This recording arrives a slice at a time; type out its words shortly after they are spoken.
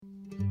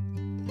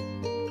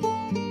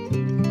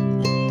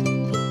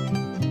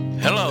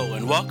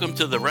welcome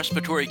to the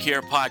Respiratory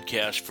Care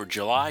Podcast for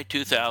July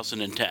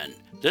 2010.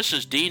 This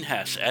is Dean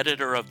Hess,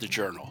 editor of the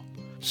journal.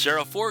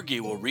 Sarah Forgy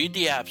will read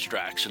the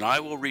abstracts, and I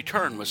will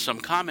return with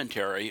some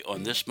commentary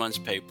on this month's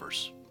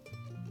papers.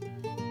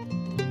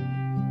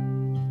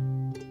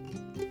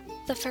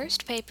 The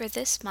first paper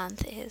this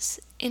month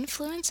is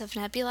Influence of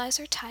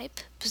Nebulizer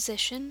Type,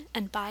 Position,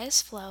 and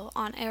Bias Flow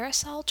on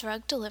Aerosol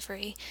Drug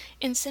Delivery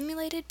in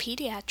Simulated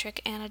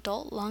Pediatric and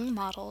Adult Lung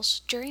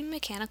Models During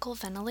Mechanical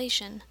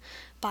Ventilation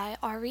by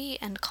R.E.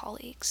 and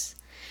colleagues.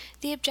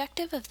 The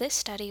objective of this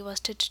study was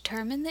to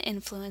determine the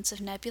influence of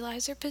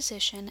nebulizer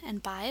position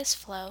and bias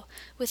flow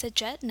with a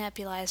jet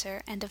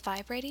nebulizer and a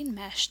vibrating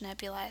mesh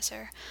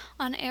nebulizer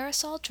on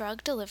aerosol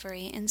drug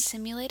delivery in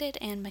simulated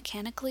and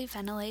mechanically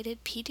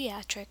ventilated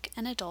pediatric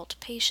and adult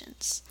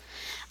patients.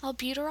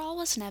 Albuterol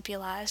was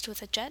nebulized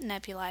with a jet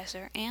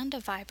nebulizer and a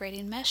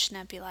vibrating mesh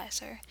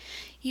nebulizer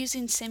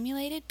using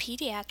simulated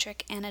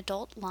pediatric and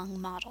adult lung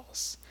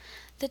models.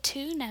 The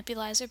two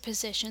nebulizer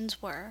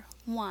positions were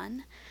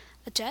 1.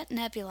 A jet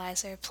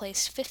nebulizer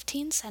placed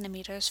 15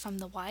 centimeters from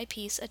the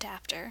Y-piece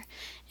adapter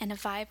and a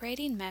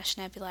vibrating mesh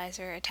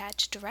nebulizer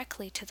attached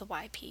directly to the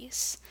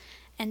Y-piece.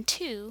 And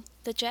 2.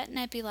 The jet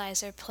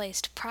nebulizer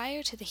placed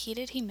prior to the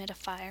heated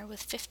humidifier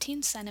with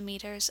 15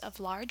 centimeters of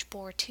large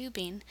bore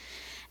tubing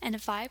and a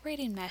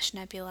vibrating mesh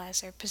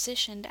nebulizer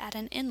positioned at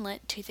an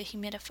inlet to the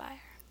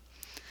humidifier.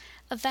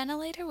 A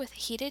ventilator with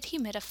heated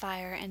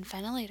humidifier and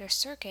ventilator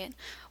circuit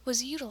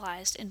was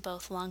utilized in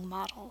both lung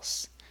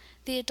models.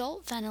 The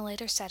adult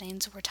ventilator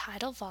settings were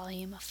tidal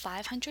volume of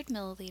 500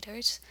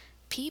 milliliters,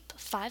 PEEP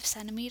 5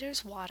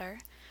 centimeters water,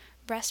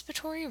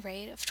 respiratory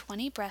rate of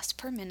 20 breaths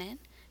per minute,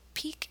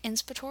 peak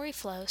inspiratory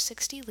flow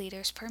 60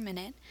 liters per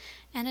minute,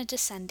 and a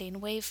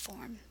descending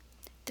waveform.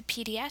 The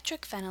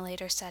pediatric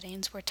ventilator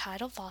settings were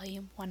tidal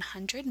volume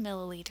 100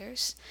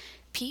 milliliters,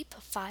 PEEP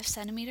 5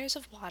 centimeters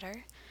of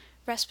water,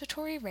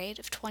 respiratory rate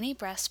of 20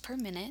 breaths per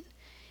minute,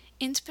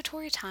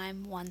 inspiratory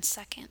time 1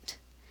 second.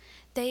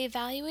 They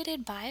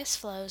evaluated bias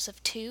flows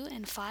of 2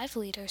 and 5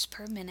 liters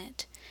per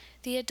minute.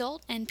 The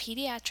adult and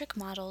pediatric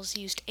models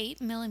used 8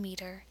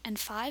 mm and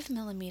 5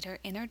 mm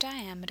inner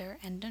diameter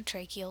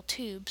endotracheal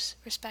tubes,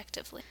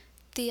 respectively.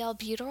 The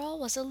albuterol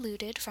was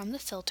eluted from the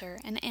filter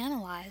and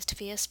analyzed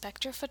via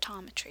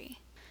spectrophotometry.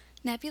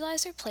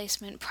 Nebulizer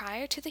placement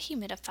prior to the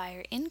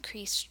humidifier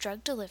increased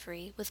drug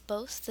delivery with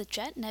both the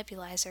jet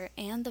nebulizer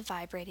and the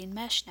vibrating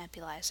mesh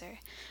nebulizer,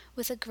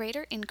 with a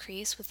greater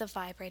increase with the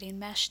vibrating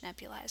mesh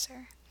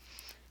nebulizer.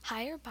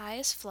 Higher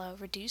bias flow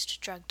reduced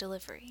drug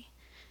delivery.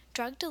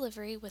 Drug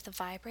delivery with a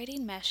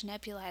vibrating mesh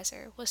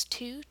nebulizer was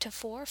 2 to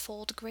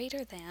 4-fold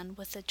greater than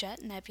with the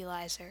jet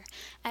nebulizer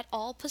at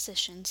all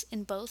positions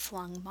in both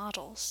lung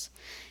models.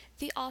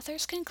 The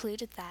authors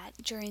concluded that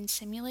during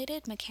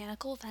simulated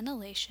mechanical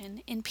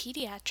ventilation in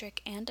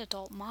pediatric and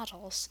adult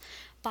models,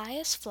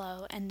 bias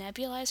flow and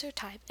nebulizer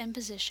type and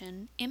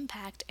position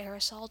impact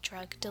aerosol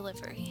drug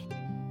delivery.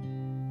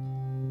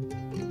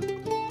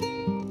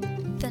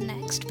 The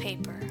next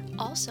paper,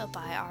 also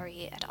by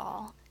R.E. et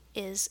al.,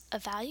 is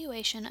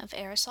Evaluation of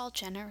Aerosol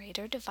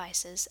Generator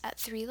Devices at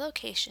 3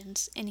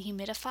 locations in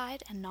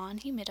humidified and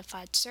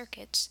non-humidified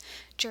circuits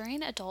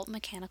during adult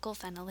mechanical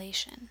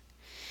ventilation.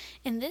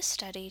 In this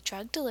study,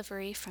 drug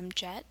delivery from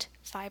jet,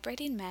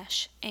 vibrating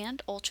mesh,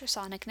 and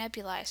ultrasonic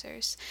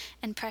nebulizers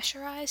and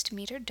pressurized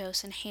metered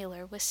dose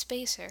inhaler with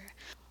spacer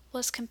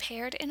was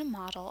compared in a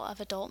model of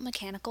adult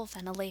mechanical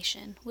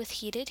ventilation with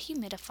heated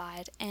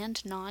humidified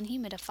and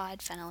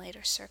non-humidified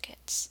ventilator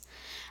circuits.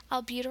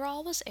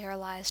 Albuterol was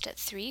aerolized at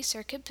 3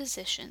 circuit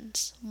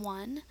positions: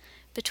 1.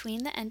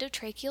 Between the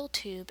endotracheal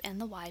tube and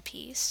the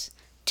Y-piece,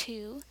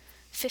 2.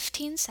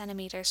 15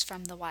 centimeters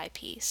from the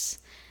Y-piece,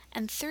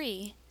 and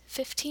 3.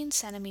 15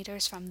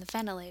 centimeters from the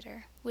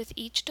ventilator, with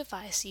each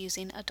device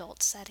using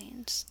adult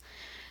settings.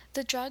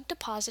 The drug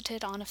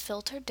deposited on a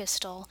filter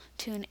distal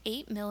to an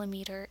 8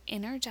 mm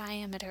inner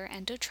diameter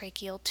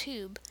endotracheal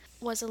tube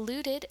was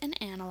eluted and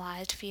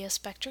analyzed via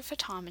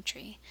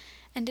spectrophotometry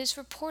and is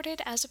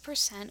reported as a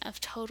 %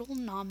 of total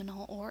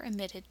nominal or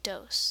emitted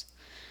dose.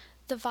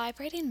 The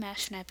vibrating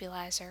mesh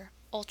nebulizer,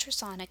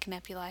 ultrasonic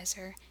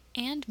nebulizer,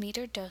 and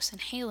metered dose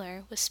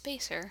inhaler with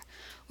spacer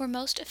were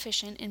most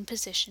efficient in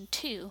position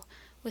 2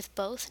 with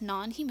both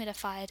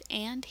non-humidified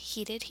and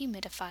heated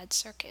humidified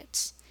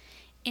circuits.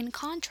 In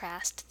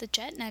contrast, the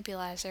jet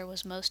nebulizer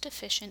was most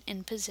efficient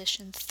in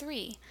position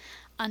 3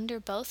 under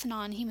both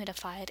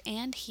non-humidified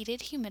and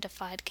heated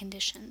humidified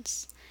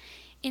conditions.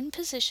 In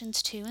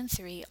positions 2 and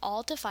 3,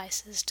 all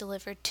devices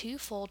delivered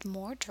 2-fold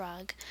more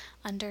drug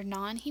under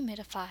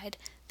non-humidified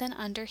than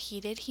under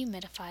heated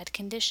humidified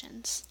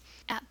conditions.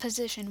 At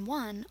position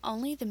 1,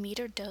 only the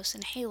metered dose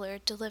inhaler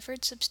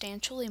delivered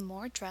substantially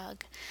more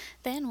drug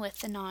than with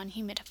the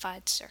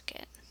non-humidified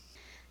circuit.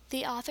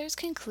 The authors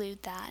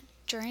conclude that,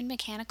 during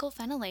mechanical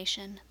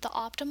ventilation, the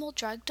optimal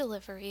drug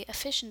delivery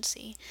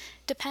efficiency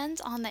depends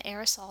on the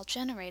aerosol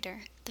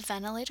generator, the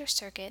ventilator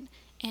circuit,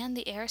 and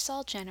the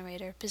aerosol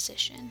generator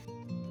position.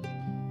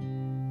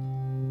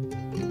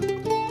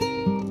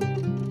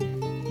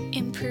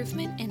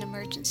 Improvement in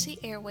emergency emergency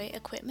airway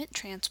equipment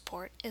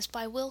transport is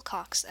by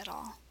Wilcox et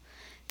al.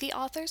 The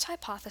authors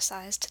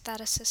hypothesized that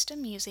a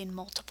system using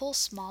multiple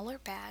smaller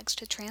bags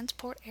to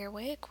transport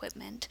airway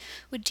equipment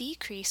would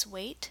decrease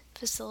weight,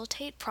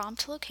 facilitate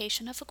prompt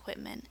location of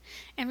equipment,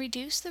 and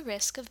reduce the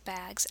risk of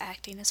bags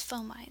acting as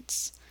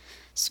fomites.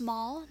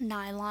 Small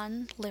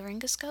nylon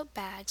laryngoscope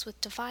bags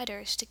with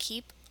dividers to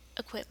keep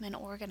equipment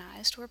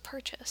organized were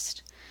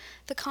purchased.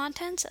 The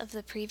contents of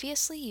the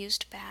previously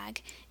used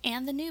bag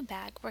and the new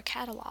bag were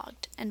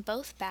cataloged, and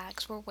both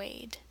bags were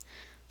weighed.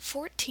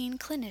 14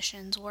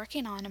 clinicians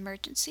working on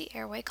emergency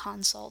airway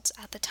consults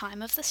at the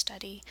time of the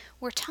study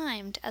were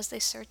timed as they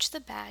searched the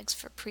bags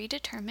for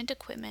predetermined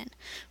equipment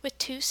with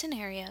 2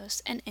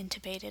 scenarios and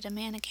intubated a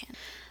mannequin.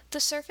 The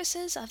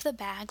surfaces of the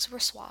bags were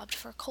swabbed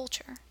for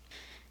culture.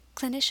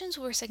 Clinicians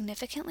were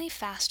significantly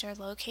faster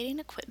locating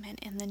equipment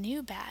in the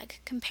new bag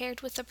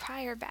compared with the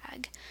prior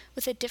bag,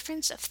 with a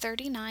difference of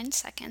 39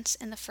 seconds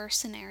in the first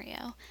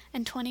scenario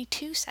and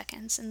 22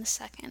 seconds in the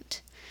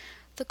second.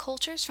 The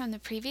cultures from the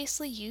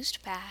previously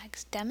used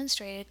bags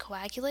demonstrated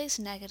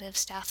coagulase-negative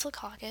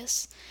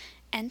Staphylococcus,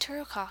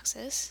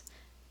 Enterococcus,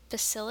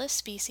 Bacillus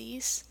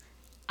species,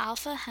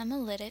 alpha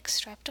hemolytic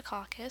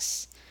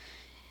Streptococcus,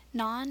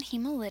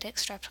 non-hemolytic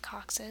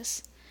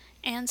Streptococcus,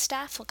 and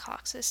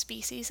Staphylococcus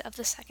species of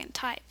the second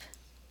type.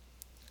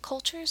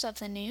 Cultures of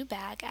the new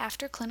bag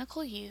after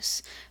clinical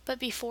use, but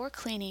before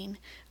cleaning,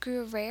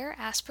 grew a rare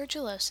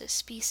aspergillosis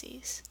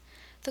species.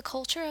 The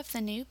culture of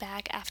the new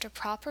bag after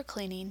proper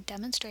cleaning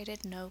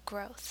demonstrated no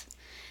growth.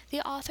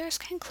 The authors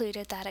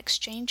concluded that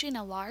exchanging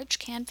a large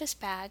canvas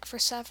bag for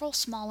several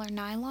smaller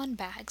nylon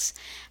bags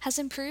has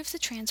improved the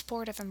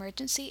transport of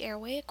emergency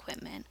airway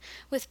equipment,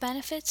 with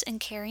benefits in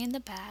carrying the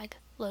bag,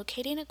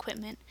 locating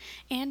equipment,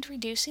 and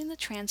reducing the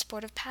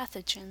transport of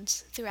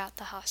pathogens throughout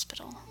the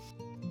hospital.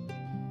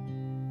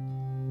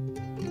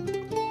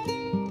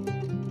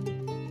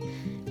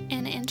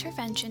 An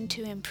intervention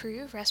to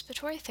improve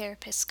respiratory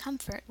therapists'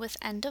 comfort with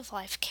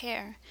end-of-life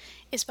care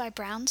is by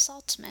Brown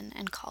Saltzman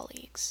and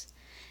colleagues.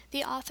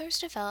 The authors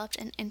developed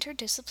an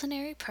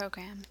interdisciplinary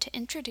program to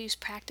introduce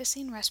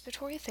practicing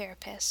respiratory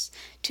therapists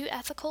to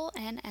ethical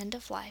and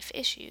end-of-life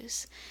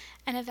issues,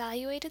 and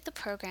evaluated the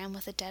program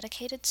with a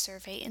dedicated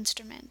survey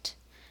instrument.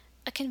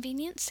 A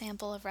convenient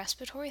sample of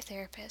respiratory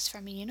therapists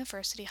from a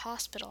university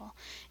hospital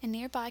and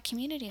nearby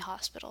community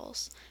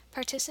hospitals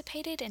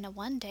participated in a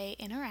one-day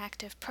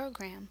interactive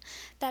program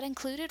that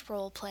included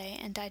role-play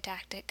and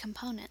didactic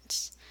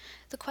components.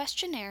 The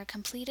questionnaire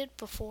completed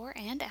before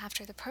and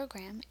after the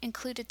program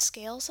included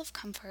scales of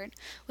comfort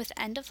with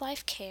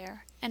end-of-life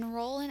care and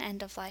role in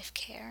end-of-life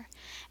care,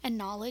 and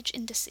knowledge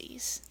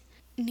indices.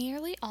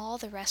 Nearly all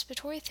the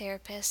respiratory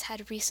therapists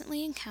had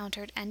recently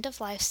encountered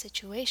end-of-life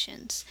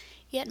situations,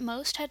 yet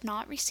most had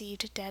not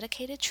received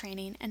dedicated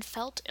training and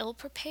felt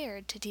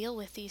ill-prepared to deal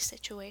with these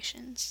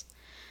situations.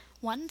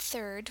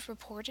 1/3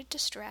 reported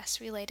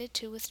distress related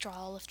to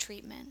withdrawal of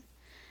treatment.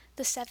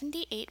 The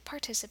 78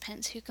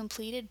 participants who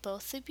completed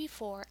both the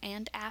before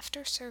and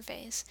after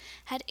surveys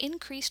had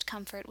increased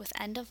comfort with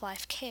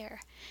end-of-life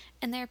care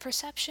and their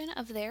perception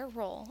of their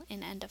role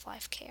in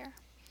end-of-life care.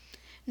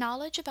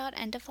 Knowledge about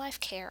end-of-life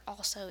care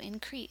also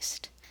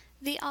increased.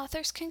 The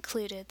authors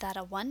concluded that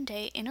a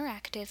one-day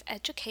interactive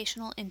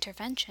educational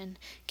intervention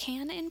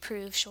can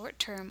improve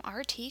short-term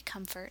RT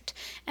comfort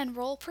and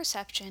role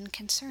perception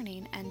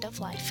concerning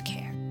end-of-life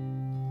care.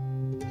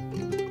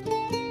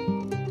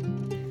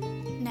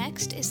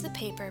 Next is the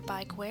paper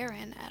by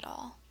Guerin et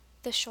al.,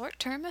 The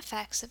Short-Term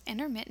Effects of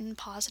Intermittent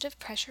Positive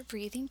Pressure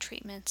Breathing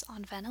Treatments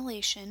on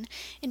Ventilation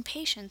in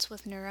Patients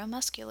with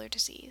Neuromuscular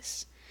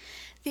Disease.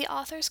 The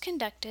authors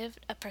conducted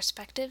a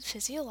prospective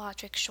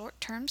physiologic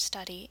short-term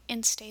study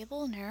in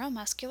stable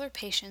neuromuscular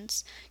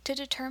patients to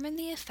determine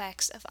the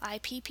effects of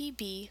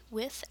IPPB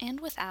with and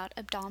without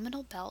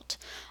abdominal belt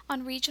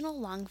on regional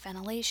lung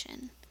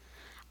ventilation.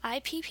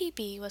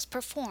 IPPB was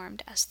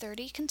performed as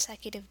 30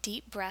 consecutive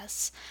deep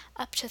breaths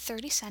up to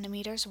 30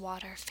 centimeters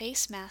water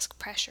face mask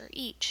pressure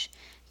each,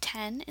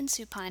 10 in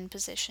supine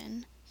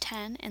position,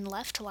 10 in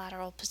left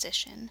lateral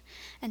position,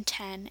 and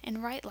 10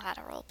 in right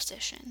lateral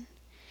position.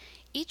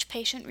 Each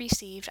patient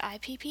received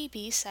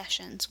IPPB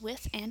sessions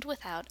with and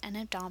without an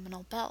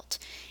abdominal belt,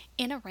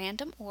 in a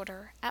random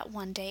order at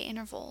one-day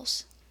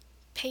intervals.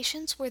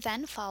 Patients were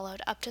then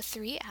followed up to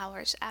 3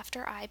 hours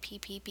after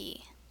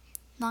IPPB.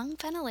 Lung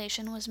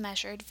ventilation was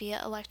measured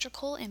via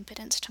electrical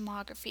impedance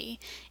tomography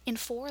in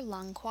 4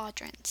 lung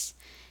quadrants.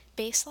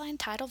 Baseline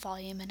tidal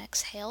volume and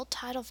exhaled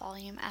tidal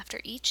volume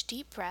after each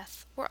deep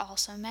breath were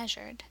also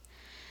measured.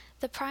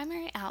 The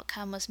primary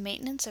outcome was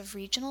maintenance of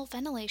regional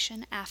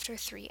ventilation after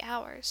 3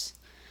 hours.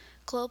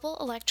 Global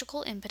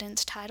electrical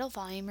impedance tidal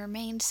volume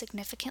remained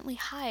significantly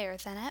higher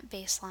than at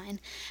baseline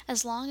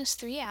as long as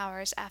 3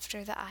 hours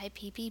after the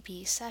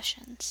IPPB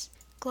sessions.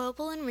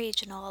 Global and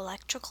regional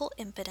electrical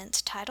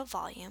impedance tidal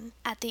volume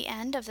at the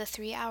end of the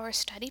 3-hour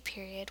study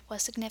period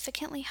was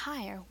significantly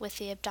higher with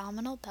the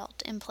abdominal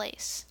belt in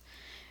place.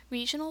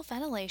 regional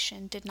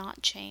ventilation did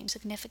not change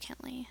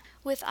significantly.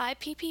 With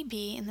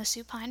IPPB in the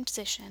supine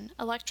position,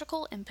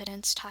 electrical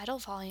impedance tidal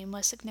volume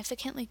was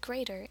significantly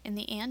greater in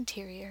the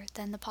anterior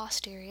than the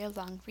posterior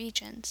lung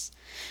regions.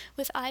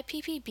 With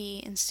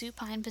IPPB in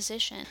supine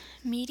position,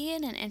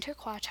 median and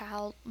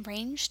interquartile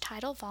range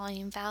tidal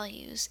volume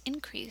values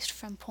increased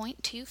from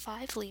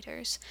 0.25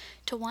 liters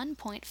to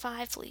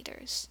 1.5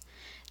 liters.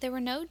 There were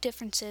no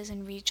differences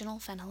in regional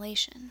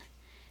ventilation.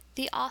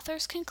 The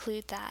authors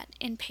conclude that,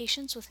 in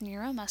patients with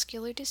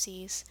neuromuscular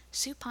disease,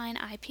 supine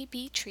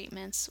IPB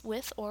treatments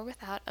with or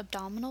without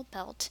abdominal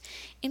belt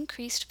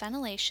increased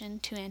ventilation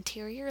to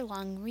anterior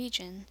lung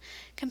region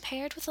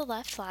compared with the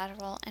left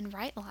lateral and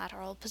right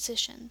lateral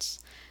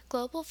positions.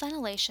 Global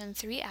ventilation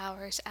 3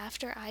 hours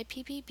after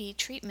IPPB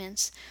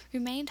treatments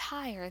remained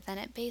higher than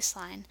at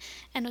baseline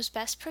and was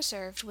best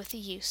preserved with the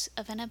use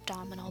of an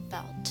abdominal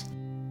belt.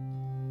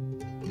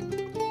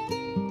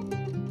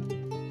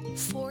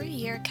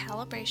 4-year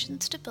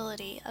calibration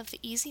stability of the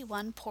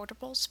EZ1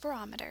 portable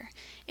spirometer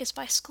is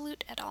by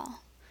Skloot et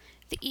al.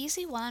 The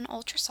EZ1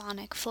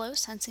 ultrasonic flow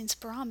sensing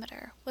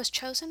spirometer was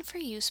chosen for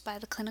use by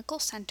the clinical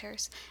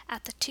centers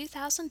at the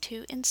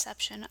 2002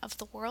 inception of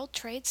the World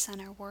Trade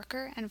Center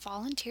Worker and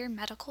Volunteer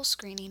Medical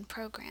Screening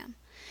Program.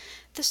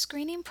 The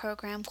screening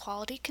program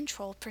quality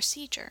control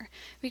procedure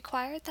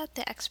required that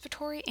the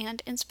expiratory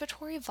and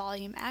inspiratory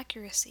volume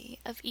accuracy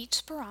of each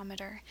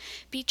spirometer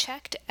be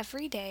checked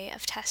every day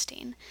of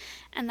testing,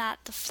 and that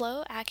the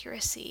flow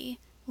accuracy,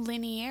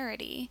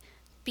 linearity,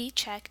 be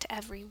checked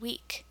every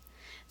week.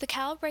 The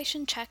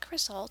calibration check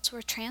results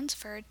were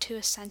transferred to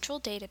a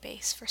central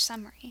database for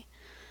summary.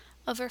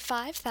 Over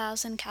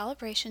 5,000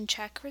 calibration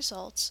check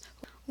results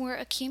were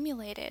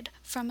accumulated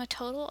from a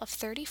total of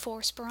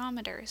 34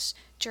 spirometers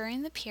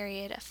during the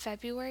period of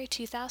February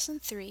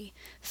 2003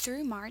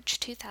 through March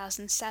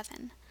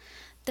 2007.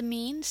 The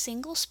mean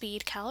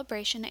single-speed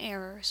calibration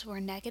errors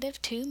were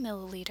 -2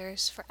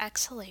 milliliters for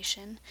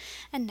exhalation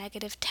and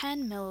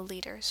 -10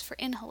 milliliters for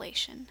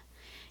inhalation.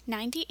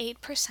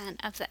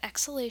 98% of the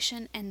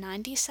exhalation and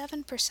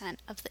 97%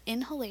 of the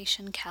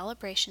inhalation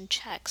calibration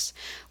checks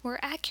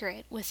were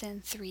accurate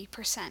within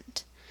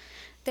 3%.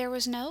 There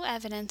was no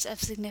evidence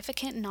of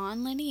significant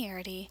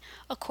nonlinearity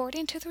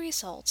according to the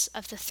results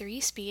of the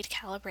 3-speed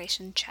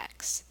calibration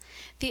checks.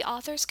 The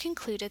authors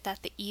concluded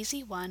that the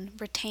EZ1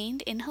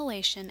 retained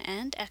inhalation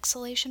and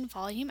exhalation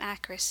volume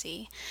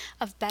accuracy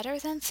of better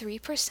than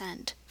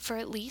 3% for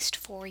at least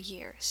 4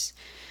 years.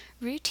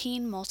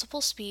 Routine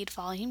multiple-speed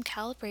volume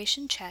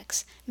calibration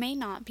checks may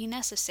not be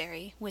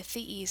necessary with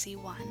the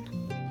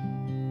EZ1.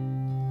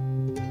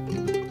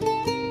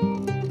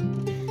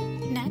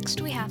 Next,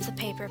 we have the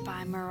paper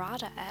by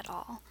Murata et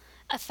al.,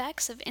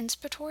 Effects of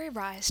Inspiratory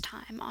Rise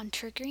Time on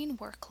Triggering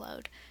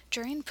Workload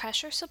During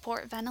Pressure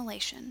Support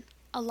Ventilation,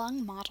 a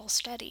Lung Model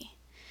Study.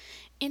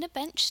 In a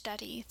bench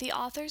study, the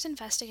authors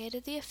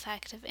investigated the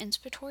effect of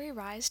inspiratory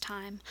rise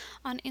time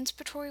on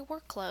inspiratory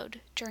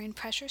workload during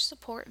pressure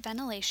support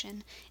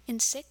ventilation in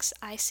 6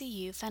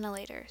 ICU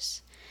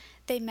ventilators.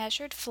 They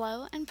measured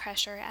flow and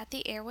pressure at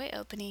the airway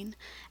opening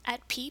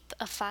at PEEP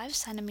of 5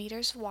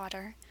 centimeters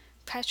water,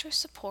 pressure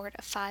support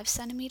of 5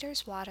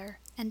 centimeters water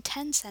and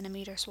 10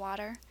 centimeters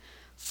water,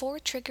 4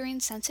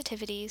 triggering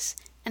sensitivities,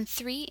 and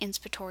 3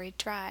 inspiratory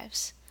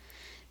drives.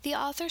 The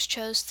authors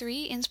chose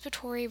 3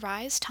 inspiratory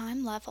rise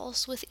time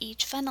levels with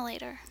each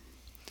ventilator.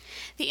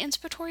 The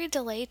inspiratory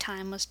delay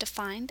time was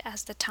defined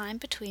as the time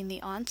between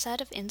the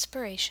onset of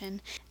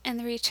inspiration and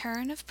the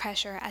return of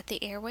pressure at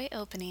the airway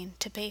opening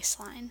to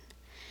baseline.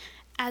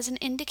 As an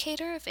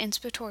indicator of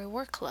inspiratory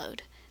workload,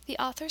 the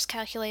authors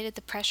calculated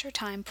the pressure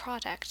time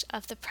product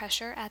of the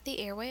pressure at the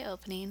airway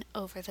opening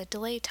over the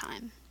delay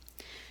time.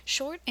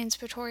 Short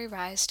inspiratory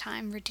rise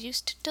time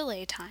reduced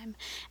delay time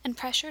and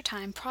pressure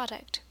time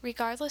product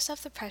regardless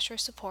of the pressure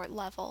support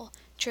level,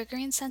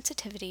 triggering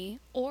sensitivity,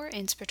 or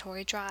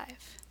inspiratory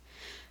drive.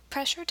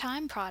 Pressure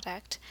time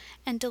product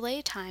and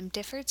delay time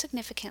differed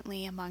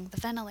significantly among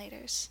the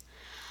ventilators.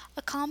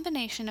 A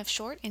combination of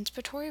short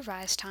inspiratory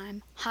rise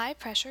time, high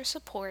pressure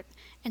support,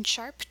 and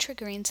sharp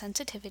triggering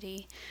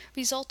sensitivity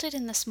resulted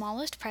in the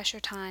smallest pressure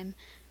time,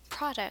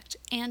 product,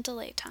 and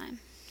delay time.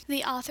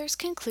 The authors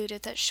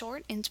concluded that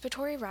short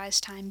inspiratory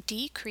rise time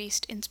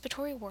decreased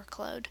inspiratory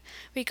workload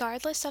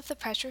regardless of the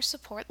pressure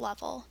support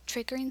level,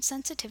 triggering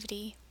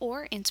sensitivity,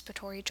 or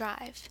inspiratory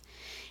drive.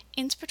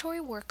 Inspiratory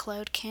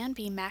workload can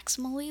be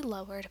maximally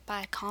lowered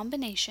by a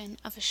combination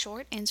of a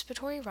short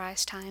inspiratory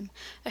rise time,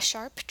 a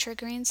sharp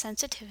triggering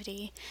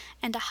sensitivity,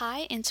 and a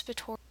high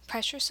inspiratory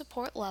pressure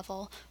support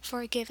level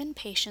for a given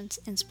patient's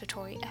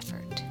inspiratory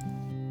effort.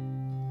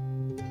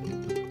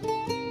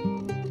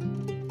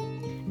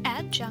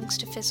 Adjuncts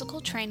to physical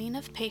training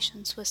of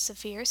patients with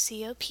severe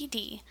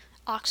COPD,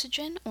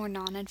 oxygen or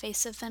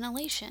non-invasive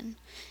ventilation,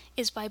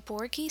 is by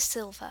Borghi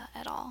Silva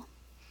et al.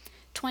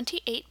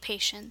 28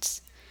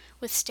 patients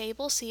with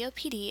stable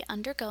COPD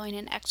undergoing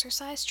an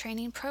exercise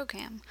training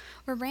program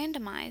were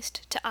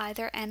randomized to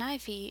either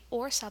NIV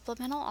or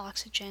supplemental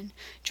oxygen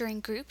during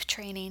group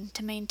training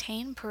to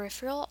maintain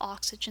peripheral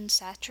oxygen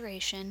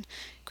saturation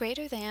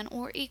greater than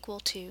or equal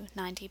to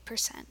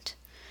 90%.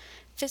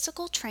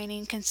 Physical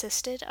training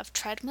consisted of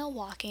treadmill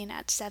walking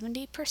at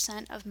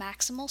 70% of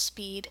maximal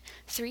speed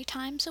 3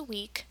 times a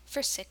week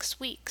for 6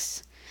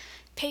 weeks.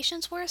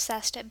 Patients were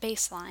assessed at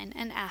baseline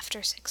and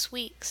after 6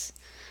 weeks.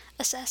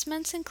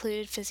 Assessments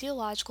included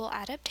physiological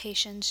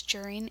adaptations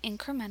during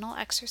incremental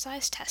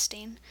exercise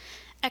testing,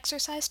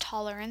 exercise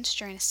tolerance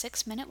during a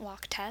 6-minute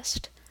walk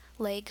test,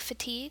 leg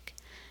fatigue,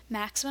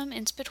 maximum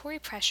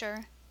inspiratory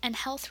pressure, and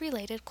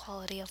health-related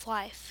quality of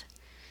life.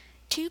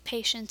 2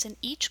 patients in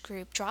each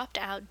group dropped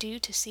out due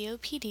to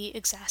COPD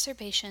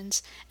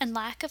exacerbations and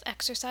lack of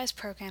exercise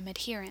program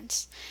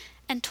adherence,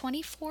 and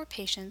 24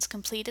 patients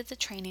completed the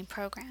training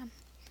program.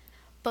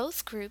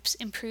 Both groups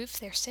improved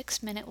their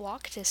 6-minute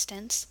walk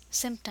distance,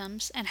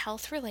 symptoms, and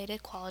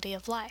health-related quality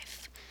of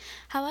life.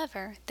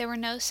 However, there were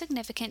no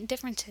significant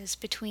differences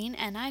between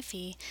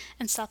NIV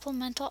and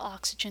supplemental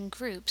oxygen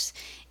groups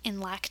in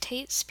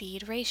lactate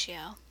speed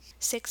ratio,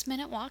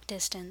 6-minute walk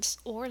distance,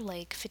 or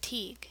leg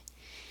fatigue.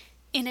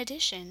 In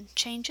addition,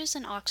 changes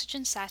in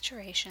oxygen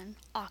saturation,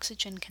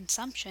 oxygen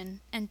consumption,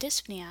 and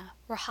dyspnea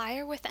were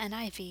higher with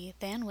NIV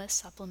than with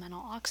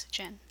supplemental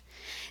oxygen.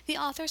 The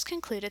authors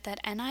concluded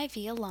that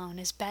NIV alone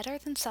is better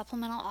than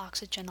supplemental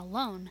oxygen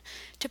alone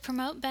to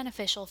promote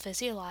beneficial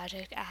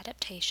physiologic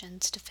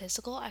adaptations to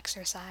physical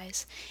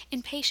exercise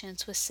in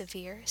patients with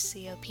severe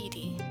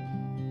COPD.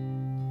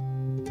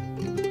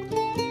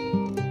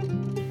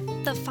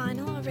 The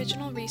final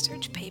original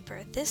research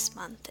paper this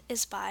month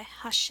is by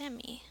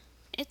Hashemi.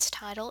 Its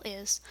title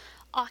is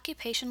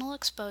Occupational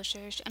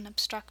Exposures and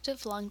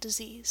Obstructive Lung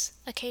Disease,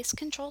 a Case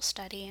Control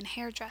Study in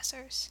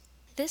Hairdressers.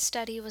 This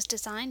study was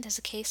designed as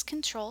a case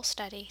control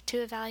study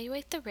to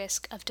evaluate the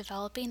risk of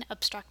developing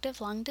obstructive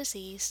lung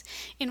disease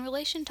in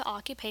relation to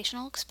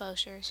occupational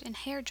exposures in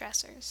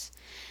hairdressers.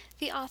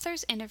 The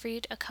authors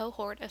interviewed a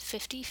cohort of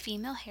 50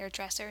 female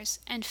hairdressers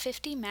and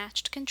 50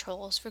 matched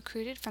controls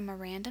recruited from a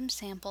random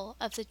sample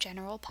of the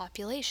general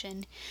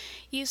population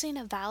using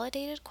a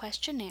validated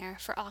questionnaire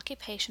for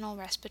occupational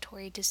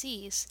respiratory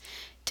disease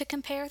to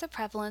compare the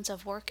prevalence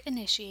of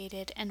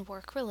work-initiated and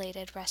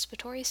work-related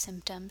respiratory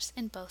symptoms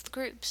in both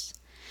groups.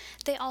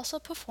 They also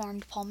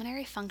performed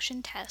pulmonary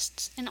function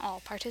tests in all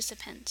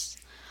participants.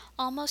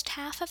 Almost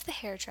half of the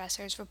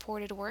hairdressers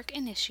reported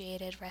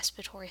work-initiated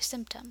respiratory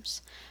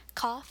symptoms.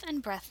 Cough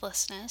and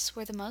breathlessness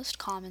were the most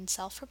common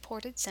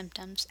self-reported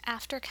symptoms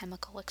after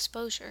chemical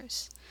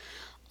exposures.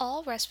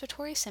 All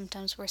respiratory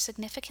symptoms were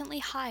significantly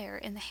higher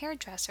in the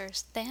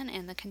hairdressers than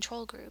in the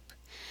control group.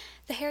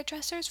 The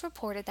hairdressers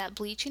reported that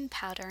bleaching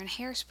powder and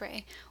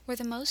hairspray were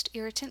the most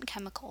irritant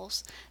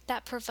chemicals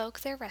that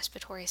provoke their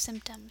respiratory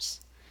symptoms.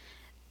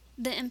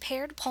 The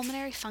impaired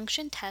pulmonary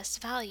function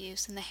test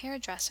values in the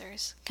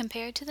hairdressers,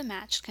 compared to the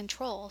matched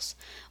controls,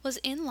 was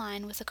in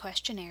line with the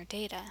questionnaire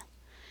data.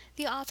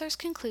 The authors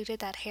concluded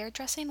that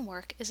hairdressing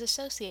work is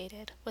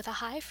associated with a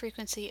high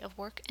frequency of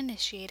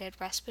work-initiated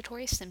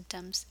respiratory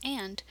symptoms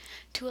and,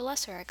 to a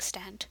lesser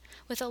extent,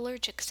 with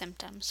allergic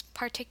symptoms,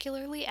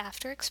 particularly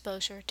after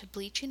exposure to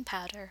bleaching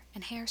powder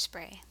and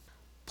hairspray.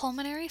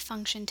 Pulmonary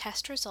function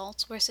test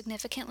results were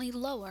significantly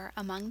lower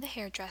among the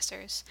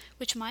hairdressers,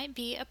 which might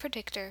be a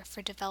predictor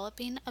for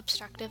developing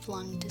obstructive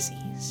lung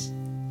disease.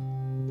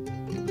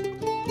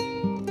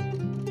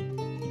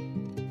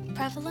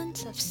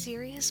 Prevalence of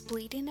serious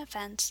bleeding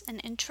events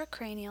and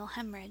intracranial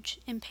hemorrhage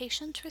in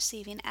patients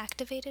receiving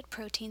activated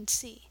protein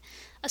C,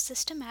 a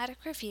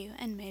systematic review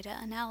and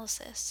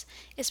meta-analysis,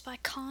 is by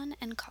Kahn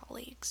and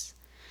colleagues.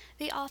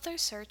 The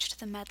authors searched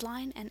the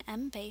Medline and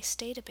MBase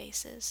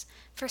databases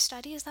for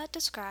studies that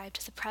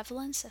described the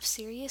prevalence of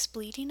serious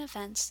bleeding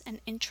events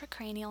and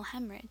intracranial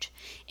hemorrhage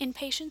in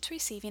patients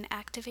receiving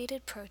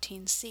activated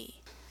protein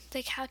C.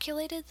 They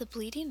calculated the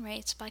bleeding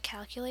rates by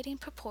calculating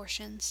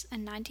proportions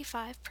and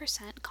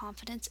 95%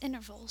 confidence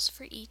intervals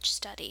for each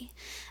study,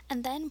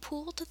 and then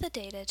pooled the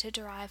data to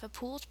derive a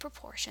pooled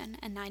proportion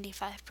and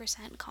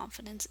 95%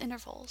 confidence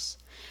intervals.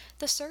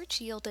 The search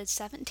yielded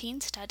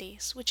 17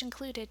 studies, which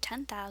included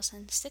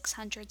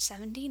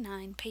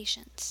 10,679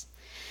 patients.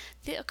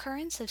 The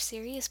occurrence of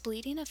serious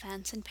bleeding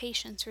events in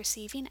patients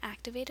receiving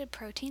activated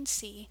protein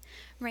C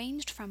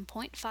ranged from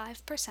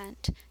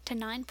 0.5% to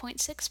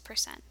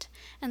 9.6%,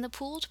 and the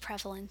pooled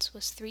prevalence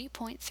was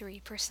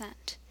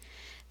 3.3%.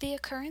 The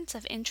occurrence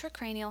of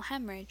intracranial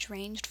hemorrhage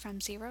ranged from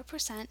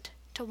 0%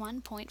 to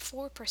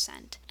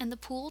 1.4%, and the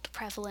pooled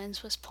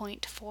prevalence was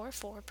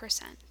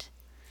 0.44%.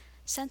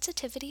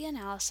 Sensitivity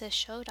analysis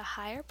showed a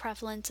higher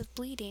prevalence of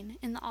bleeding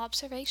in the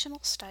observational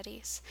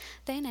studies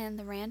than in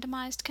the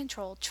randomized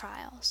controlled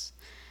trials.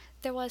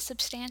 There was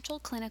substantial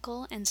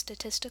clinical and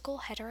statistical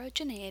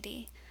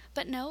heterogeneity,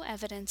 but no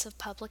evidence of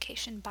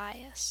publication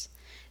bias.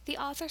 The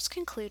authors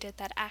concluded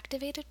that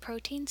activated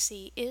protein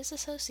C is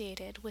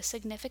associated with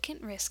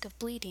significant risk of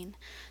bleeding,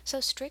 so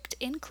strict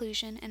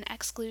inclusion and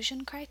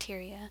exclusion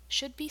criteria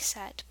should be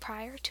set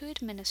prior to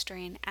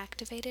administering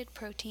activated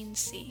protein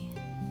C.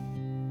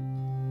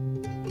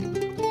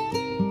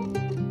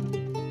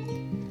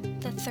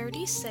 The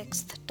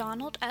 36th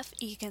Donald F.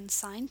 Egan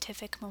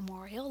Scientific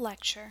Memorial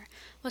Lecture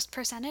was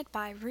presented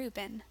by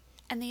Rubin,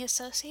 and the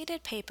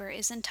associated paper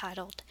is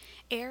entitled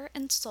Air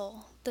and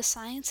Soul, the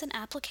Science and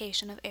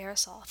Application of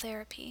Aerosol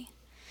Therapy.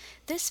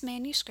 This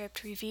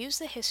manuscript reviews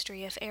the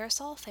history of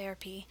aerosol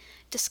therapy,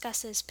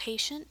 discusses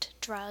patient,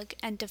 drug,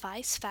 and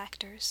device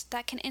factors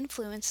that can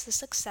influence the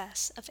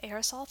success of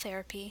aerosol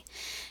therapy,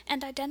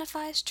 and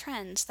identifies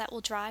trends that will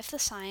drive the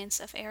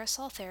science of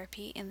aerosol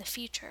therapy in the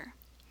future.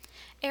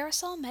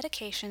 Aerosol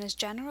medication is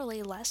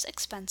generally less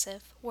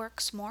expensive,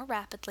 works more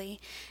rapidly,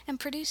 and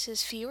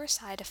produces fewer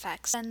side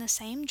effects than the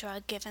same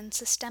drug given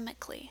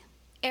systemically.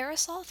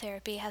 Aerosol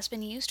therapy has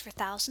been used for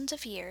thousands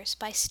of years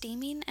by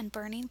steaming and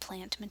burning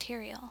plant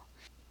material.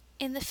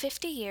 In the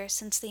 50 years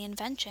since the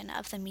invention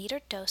of the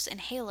metered dose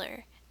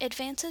inhaler,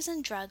 advances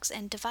in drugs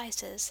and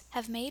devices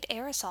have made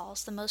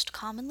aerosols the most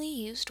commonly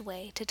used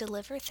way to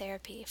deliver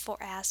therapy for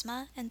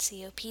asthma and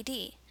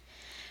COPD.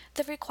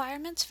 The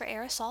requirements for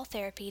aerosol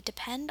therapy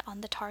depend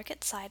on the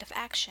target site of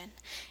action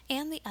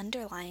and the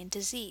underlying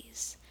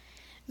disease.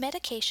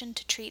 Medication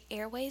to treat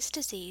airways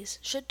disease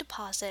should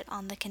deposit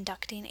on the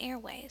conducting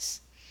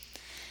airways.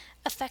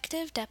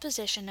 Effective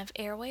deposition of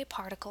airway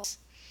particles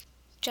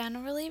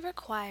generally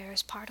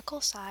requires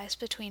particle size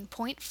between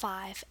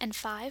 0.5 and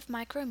 5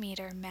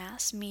 micrometer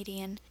mass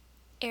median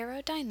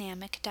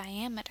aerodynamic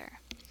diameter.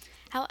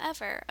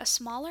 However, a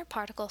smaller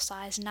particle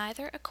size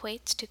neither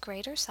equates to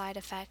greater side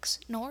effects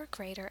nor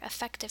greater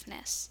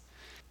effectiveness.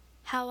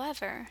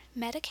 However,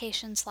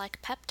 medications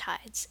like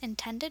peptides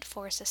intended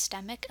for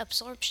systemic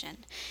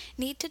absorption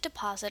need to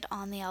deposit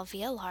on the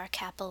alveolar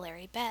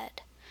capillary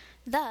bed.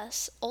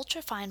 Thus,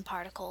 ultrafine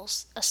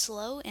particles, a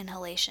slow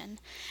inhalation,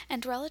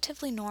 and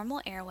relatively normal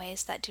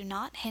airways that do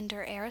not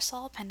hinder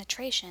aerosol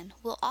penetration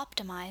will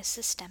optimize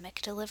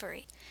systemic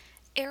delivery.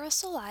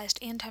 Aerosolized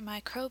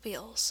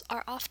antimicrobials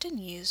are often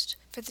used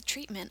for the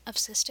treatment of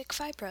cystic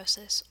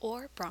fibrosis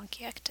or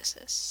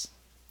bronchiectasis,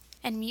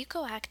 and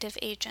mucoactive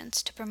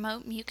agents to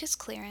promote mucus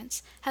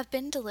clearance have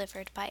been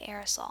delivered by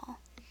aerosol.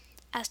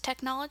 As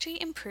technology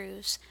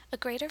improves, a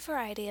greater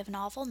variety of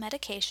novel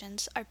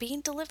medications are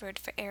being delivered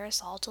for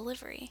aerosol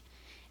delivery,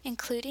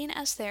 including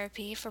as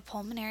therapy for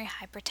pulmonary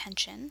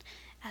hypertension,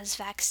 as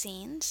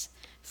vaccines,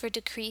 for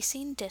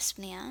decreasing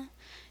dyspnea,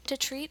 to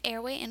treat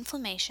airway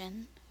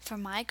inflammation, for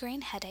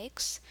migraine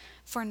headaches,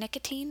 for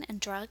nicotine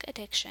and drug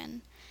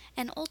addiction,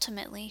 and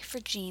ultimately for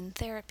gene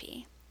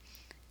therapy.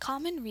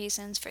 Common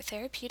reasons for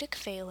therapeutic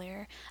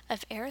failure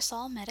of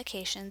aerosol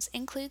medications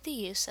include the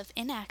use of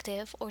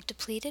inactive or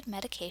depleted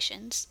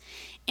medications,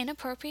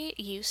 inappropriate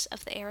use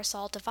of the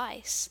aerosol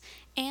device,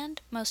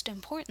 and, most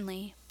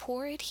importantly,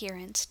 poor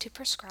adherence to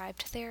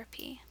prescribed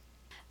therapy.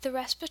 The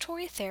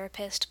respiratory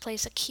therapist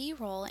plays a key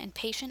role in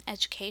patient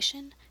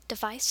education,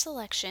 device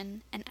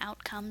selection, and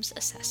outcomes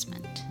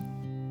assessment.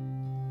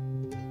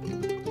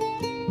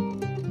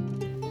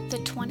 The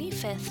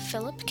 25th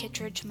Philip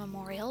Kittredge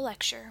Memorial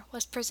Lecture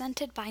was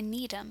presented by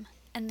Needham,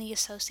 and the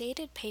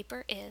associated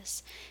paper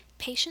is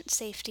Patient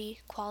Safety,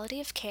 Quality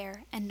of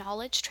Care, and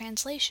Knowledge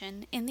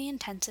Translation in the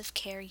Intensive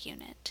Care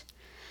Unit.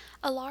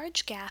 A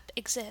large gap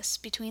exists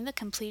between the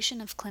completion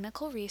of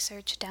clinical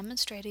research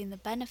demonstrating the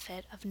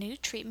benefit of new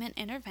treatment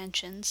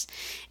interventions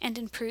and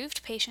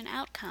improved patient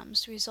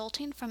outcomes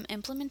resulting from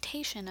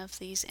implementation of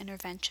these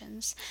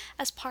interventions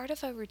as part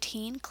of a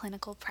routine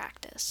clinical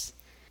practice.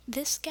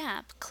 This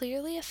gap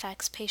clearly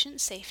affects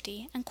patient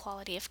safety and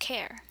quality of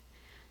care.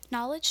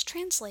 Knowledge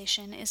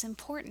translation is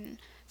important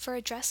for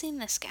addressing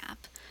this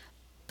gap,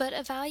 but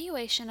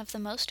evaluation of the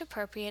most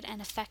appropriate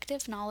and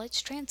effective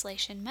knowledge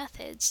translation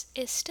methods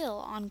is still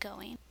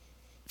ongoing.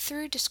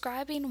 Through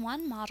describing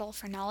one model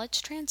for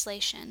knowledge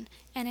translation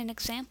and an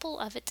example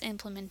of its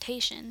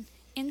implementation,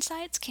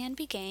 insights can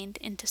be gained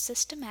into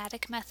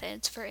systematic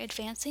methods for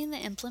advancing the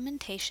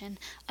implementation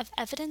of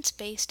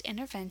evidence-based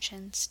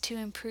interventions to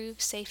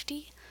improve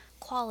safety,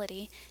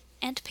 quality,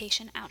 and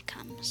patient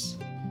outcomes.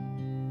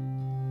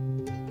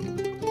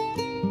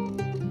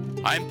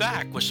 I'm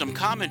back with some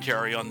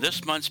commentary on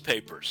this month's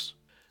papers.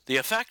 The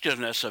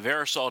effectiveness of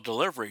aerosol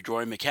delivery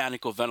during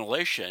mechanical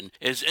ventilation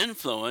is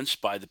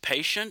influenced by the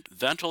patient,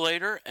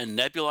 ventilator, and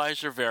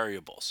nebulizer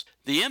variables.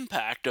 The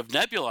impact of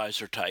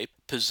nebulizer type,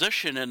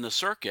 position in the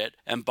circuit,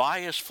 and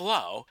bias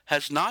flow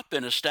has not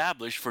been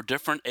established for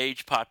different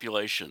age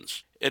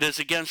populations. It is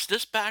against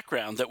this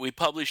background that we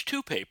published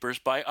two papers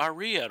by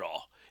Ari et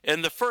al.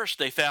 In the first,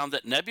 they found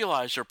that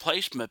nebulizer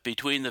placement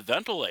between the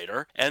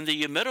ventilator and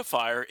the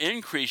humidifier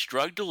increased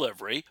drug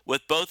delivery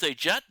with both a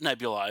jet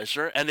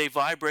nebulizer and a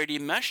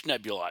vibrating mesh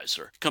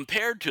nebulizer,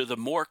 compared to the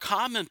more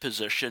common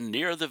position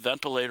near the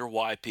ventilator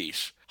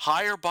Y-piece.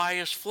 Higher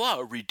bias flow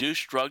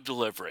reduced drug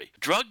delivery.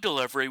 Drug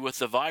delivery with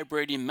the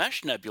vibrating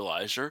mesh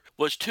nebulizer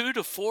was 2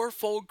 to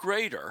 4-fold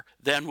greater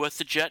than with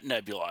the jet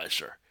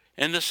nebulizer.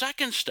 In the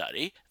second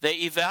study, they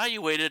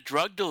evaluated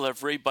drug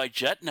delivery by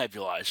jet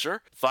nebulizer,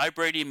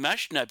 vibrating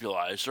mesh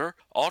nebulizer,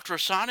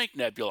 ultrasonic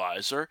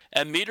nebulizer,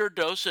 and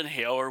meter-dose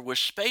inhaler with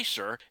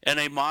spacer in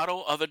a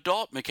model of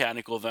adult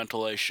mechanical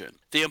ventilation.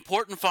 The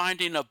important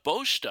finding of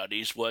both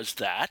studies was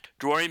that,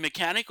 during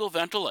mechanical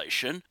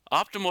ventilation,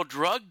 optimal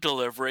drug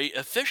delivery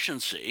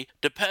efficiency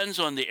depends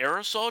on the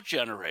aerosol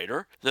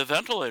generator, the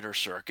ventilator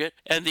circuit,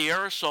 and the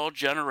aerosol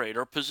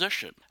generator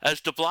position.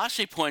 As de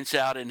Blasi points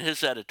out in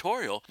his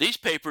editorial, these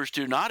papers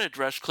do not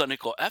address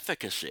clinical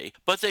efficacy,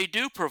 but they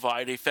do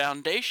provide a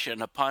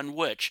foundation upon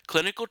which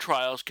clinical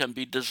trials can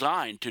be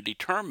designed to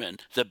determine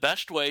the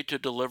best way to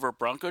deliver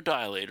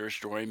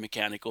bronchodilators during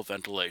mechanical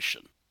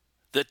ventilation.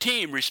 The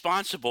team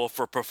responsible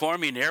for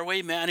performing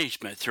airway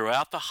management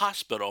throughout the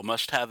hospital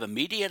must have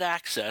immediate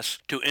access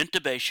to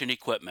intubation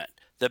equipment.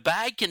 The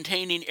bag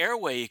containing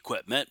airway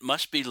equipment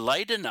must be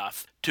light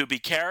enough to be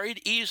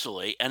carried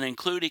easily and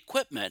include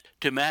equipment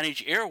to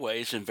manage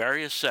airways in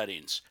various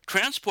settings.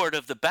 Transport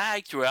of the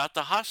bag throughout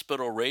the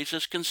hospital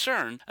raises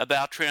concern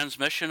about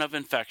transmission of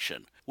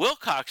infection.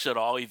 Wilcox et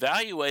al.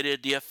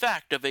 Evaluated the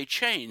effect of a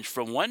change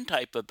from one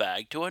type of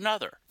bag to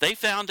another. They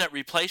found that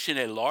replacing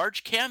a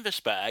large canvas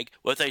bag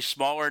with a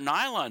smaller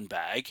nylon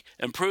bag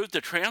improved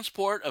the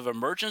transport of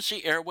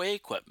emergency airway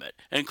equipment,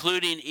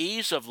 including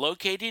ease of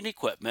locating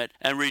equipment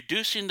and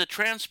reducing the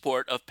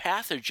transport of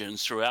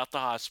pathogens throughout the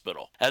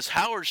hospital. As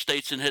Howard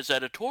states in his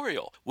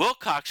editorial,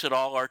 Wilcox et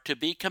al. Are to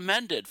be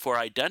commended for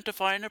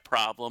identifying a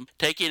problem,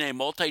 taking a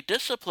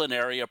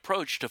multidisciplinary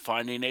approach to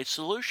finding a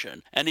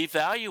solution, and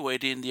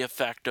evaluating the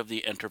effect of the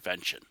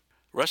intervention.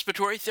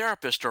 Respiratory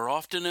therapists are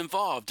often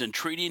involved in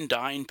treating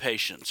dying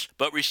patients,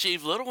 but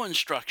receive little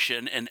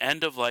instruction in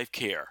end-of-life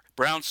care.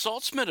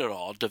 Brown-Saltzman et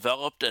al.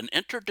 Developed an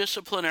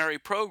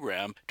interdisciplinary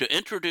program to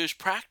introduce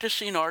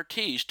practicing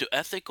RTs to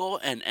ethical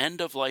and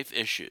end-of-life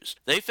issues.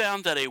 They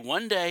found that a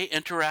one-day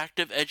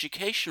interactive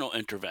educational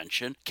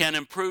intervention can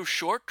improve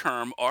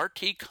short-term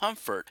RT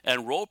comfort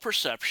and role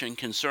perception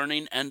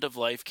concerning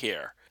end-of-life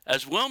care.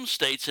 As Wilms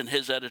states in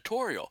his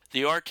editorial,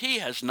 the RT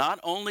has not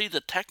only the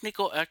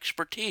technical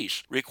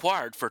expertise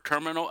required for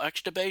terminal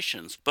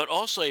extubations, but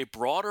also a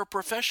broader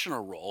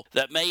professional role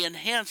that may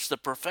enhance the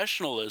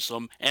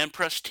professionalism and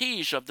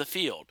prestige of the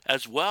field,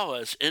 as well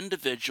as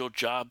individual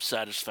job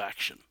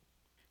satisfaction.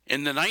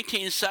 In the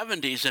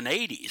 1970s and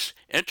 80s,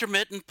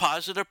 intermittent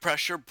positive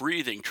pressure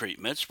breathing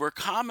treatments were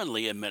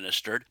commonly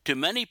administered to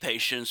many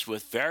patients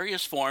with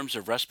various forms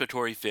of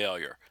respiratory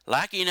failure.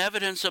 Lacking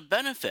evidence of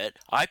benefit,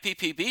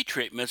 IPPB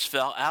treatments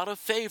fell out of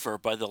favor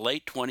by the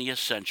late 20th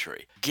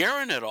century.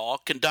 Guerin et al.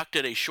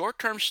 Conducted a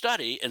short-term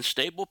study in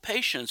stable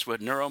patients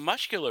with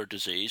neuromuscular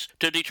disease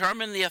to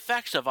determine the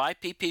effects of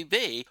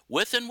IPPB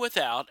with and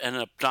without an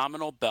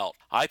abdominal belt.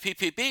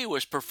 IPPB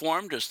was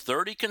performed as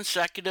 30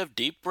 consecutive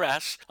deep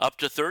breaths up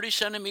to 30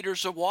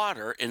 centimeters of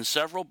water in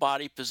several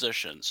body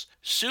positions.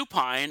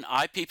 Supine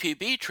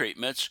IPPB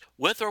treatments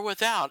with or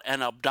without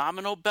an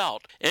abdominal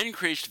belt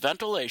increased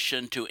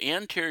ventilation to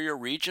anterior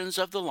regions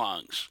of the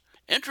lungs.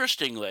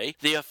 Interestingly,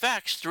 the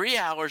effects 3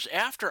 hours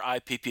after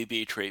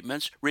IPPB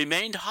treatments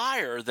remained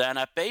higher than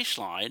at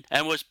baseline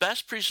and was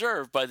best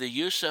preserved by the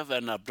use of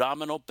an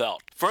abdominal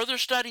belt. Further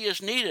study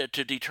is needed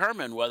to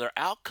determine whether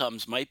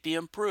outcomes might be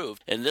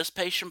improved in this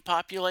patient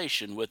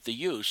population with the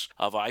use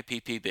of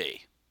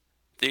IPPB.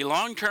 The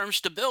long-term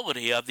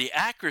stability of the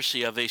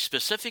accuracy of a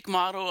specific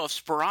model of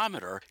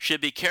spirometer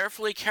should be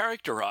carefully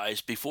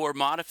characterized before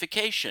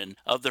modification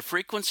of the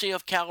frequency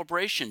of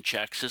calibration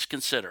checks is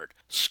considered.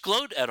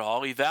 Sklote et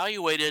al.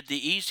 Evaluated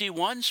the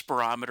EZ1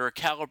 spirometer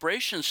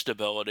calibration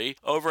stability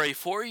over a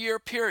 4-year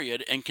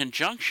period in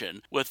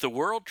conjunction with the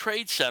World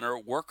Trade Center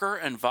Worker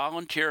and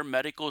Volunteer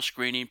Medical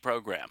Screening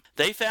Program.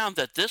 They found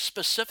that this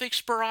specific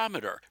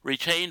spirometer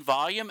retained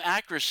volume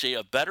accuracy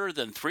of better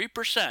than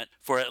 3%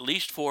 for at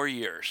least 4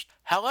 years.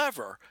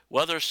 However,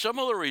 whether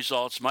similar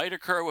results might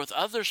occur with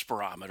other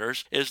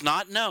spirometers is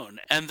not known,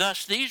 and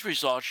thus these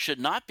results should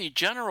not be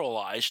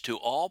generalized to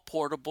all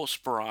portable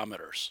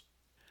spirometers.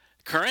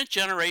 Current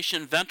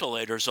generation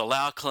ventilators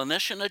allow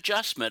clinician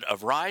adjustment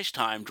of rise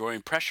time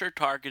during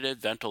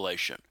pressure-targeted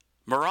ventilation.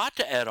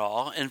 Murata et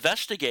al.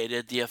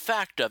 Investigated the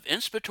effect of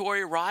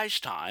inspiratory rise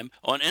time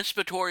on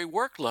inspiratory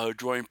workload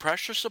during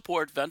pressure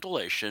support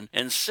ventilation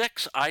in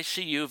 6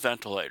 ICU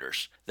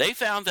ventilators. They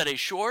found that a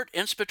short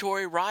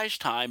inspiratory rise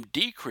time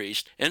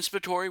decreased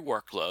inspiratory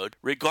workload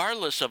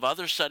regardless of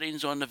other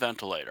settings on the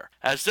ventilator.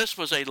 As this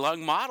was a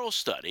lung model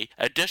study,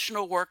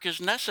 additional work is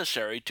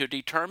necessary to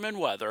determine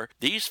whether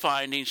these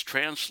findings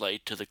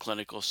translate to the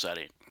clinical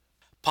setting.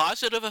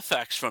 Positive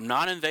effects from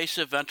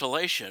non-invasive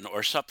ventilation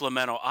or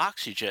supplemental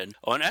oxygen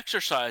on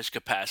exercise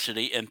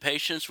capacity in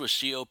patients with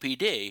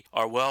COPD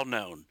are well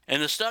known.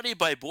 In a study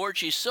by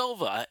Borges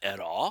Silva et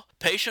al.,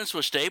 patients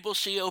with stable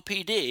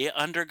COPD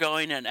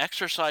undergoing an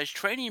exercise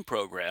training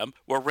program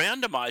were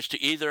randomized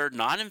to either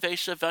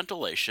non-invasive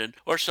ventilation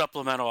or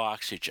supplemental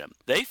oxygen.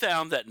 They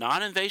found that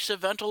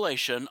non-invasive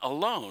ventilation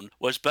alone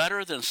was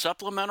better than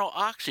supplemental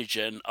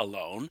oxygen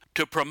alone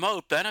to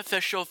promote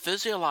beneficial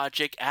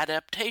physiologic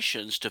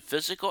adaptations to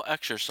physical physical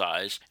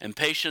exercise in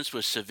patients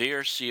with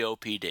severe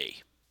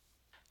COPD.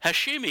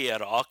 Hashimi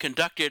et al.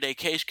 Conducted a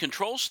case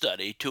control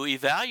study to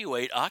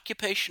evaluate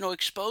occupational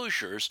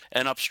exposures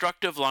and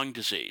obstructive lung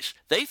disease.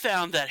 They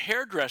found that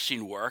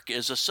hairdressing work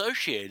is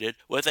associated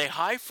with a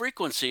high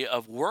frequency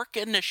of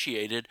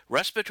work-initiated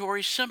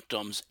respiratory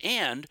symptoms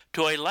and,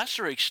 to a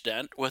lesser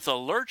extent, with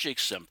allergic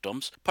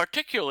symptoms,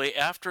 particularly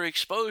after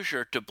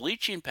exposure to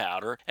bleaching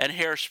powder and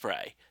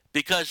hairspray.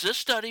 Because this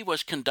study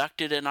was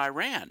conducted in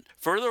Iran,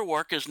 further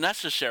work is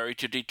necessary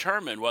to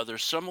determine whether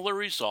similar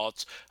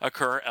results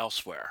occur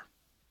elsewhere.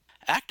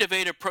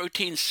 Activated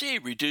protein C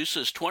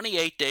reduces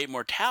 28-day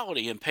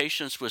mortality in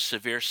patients with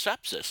severe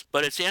sepsis,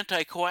 but its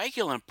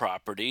anticoagulant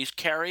properties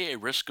carry a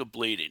risk of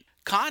bleeding.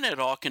 Khan et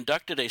al.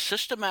 Conducted a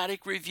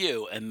systematic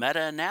review and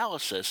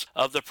meta-analysis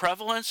of the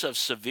prevalence of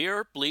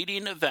severe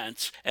bleeding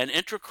events and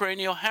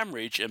intracranial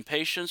hemorrhage in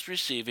patients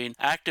receiving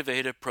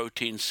activated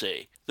protein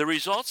C. The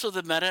results of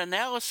the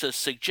meta-analysis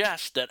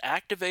suggest that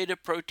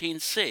activated protein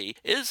C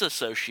is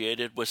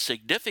associated with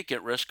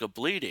significant risk of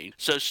bleeding,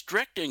 so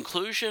strict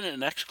inclusion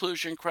and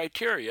exclusion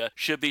criteria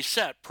should be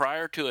set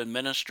prior to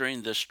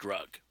administering this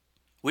drug.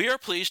 We are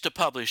pleased to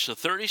publish the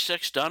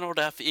 36th Donald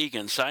F.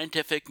 Egan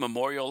Scientific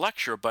Memorial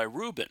Lecture by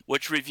Rubin,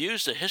 which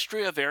reviews the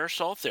history of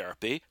aerosol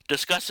therapy,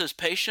 discusses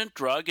patient,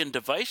 drug, and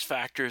device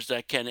factors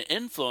that can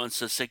influence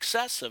the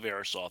success of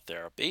aerosol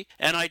therapy,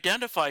 and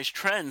identifies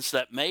trends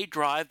that may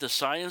drive the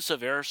science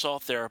of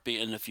aerosol therapy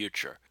in the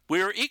future.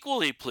 We are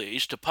equally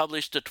pleased to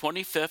publish the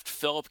 25th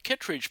Philip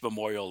Kittredge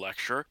Memorial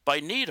Lecture by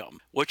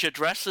Needham, which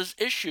addresses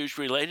issues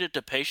related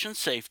to patient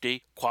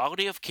safety,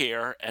 quality of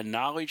care, and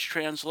knowledge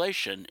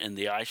translation in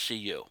the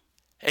ICU.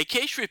 A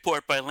case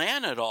report by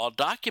Lan et al.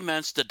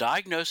 Documents the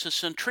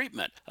diagnosis and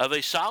treatment of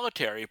a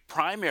solitary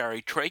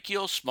primary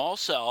tracheal small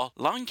cell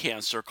lung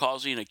cancer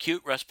causing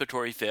acute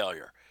respiratory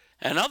failure.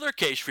 Another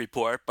case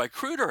report by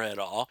Kruder et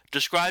al.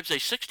 Describes a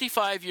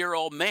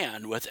 65-year-old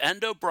man with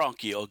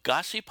endobronchial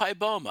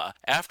gossypyboma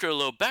after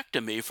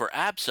lobectomy for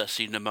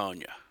abscessing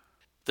pneumonia.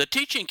 The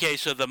teaching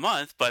case of the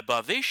month by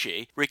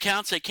Bhavishi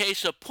recounts a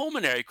case of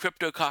pulmonary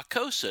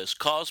cryptococcosis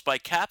caused by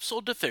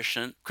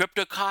capsule-deficient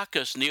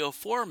Cryptococcus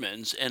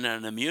neoformans in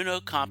an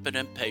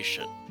immunocompetent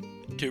patient.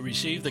 To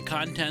receive the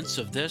contents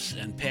of this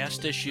and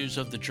past issues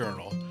of the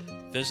journal,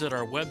 visit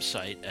our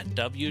website at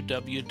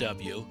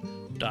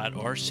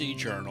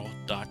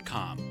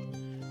www.rcjournal.com.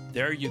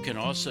 There you can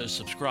also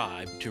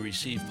subscribe to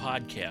receive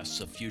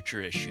podcasts of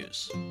future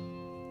issues.